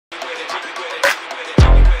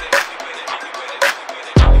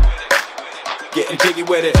Getting jiggy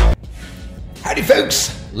with it. Howdy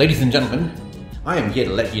folks, ladies and gentlemen, I am here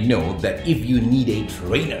to let you know that if you need a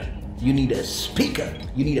trainer, you need a speaker,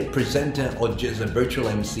 you need a presenter, or just a virtual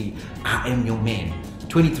MC, I am your man.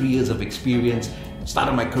 23 years of experience,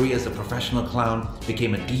 started my career as a professional clown,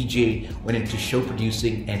 became a DJ, went into show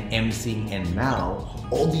producing and MCing, and now,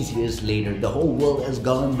 all these years later, the whole world has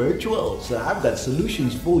gone virtual. So I've got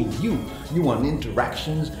solutions for you. You want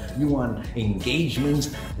interactions, you want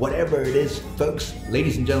engagements, whatever it is, folks,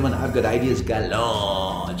 ladies and gentlemen, I've got ideas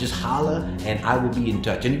galore. Just holler and I will be in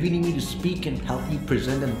touch. And if you need me to speak and help you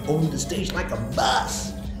present and own the stage like a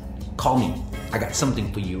boss, call me. I got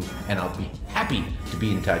something for you and I'll be happy to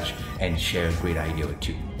be in touch and share a great idea or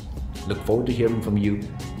two. Look forward to hearing from you.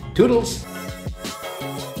 Toodles!